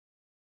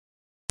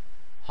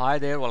Hi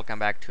there, welcome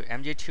back to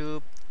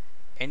MJTube.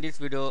 In this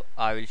video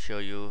I will show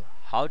you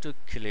how to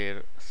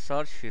clear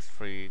search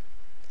history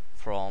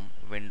from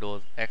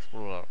Windows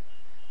Explorer.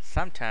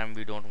 Sometimes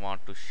we don't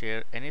want to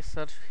share any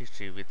search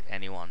history with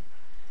anyone.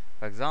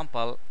 For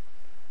example,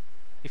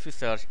 if you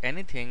search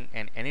anything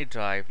in any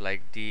drive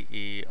like D,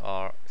 E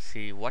or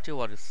C,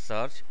 whatever you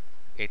search,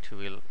 it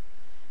will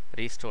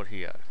restore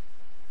here.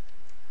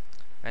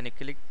 When you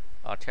click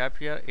or tap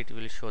here, it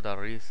will show the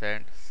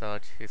recent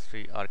search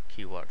history or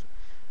keywords.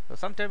 So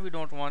sometimes we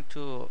don't want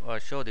to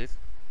show this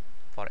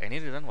for any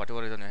reason,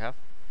 whatever reason you have.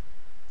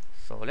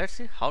 So let's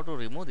see how to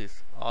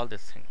remove all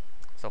this thing.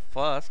 So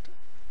first,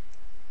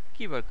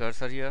 keyword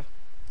cursor here,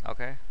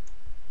 okay.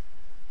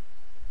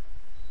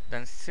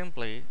 Then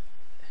simply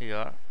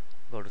here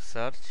go to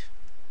search.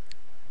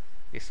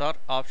 The search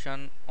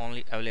option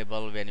only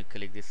available when you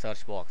click the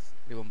search box.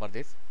 Remember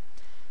this,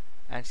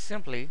 and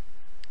simply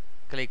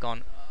click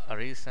on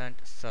recent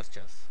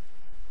searches.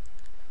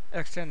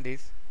 Extend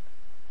this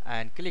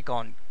and click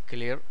on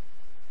clear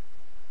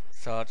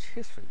search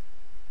history.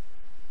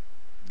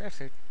 That's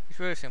it. It's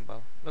very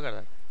simple. Look at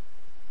that.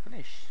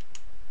 Finish.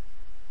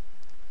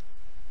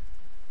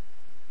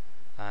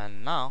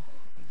 And now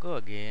go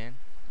again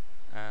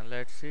and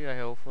let's see. I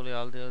hopefully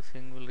all the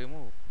thing will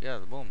remove.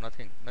 Yes, boom,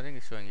 nothing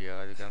is showing here,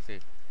 as you can see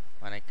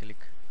when I click.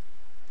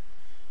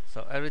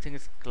 So everything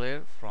is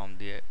clear from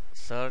the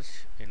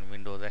search in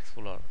Windows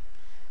Explorer.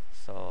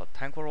 So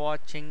thanks for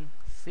watching.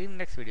 See you in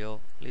next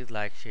video. Please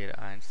like, share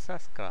and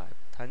subscribe.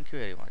 Thank you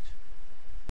very much.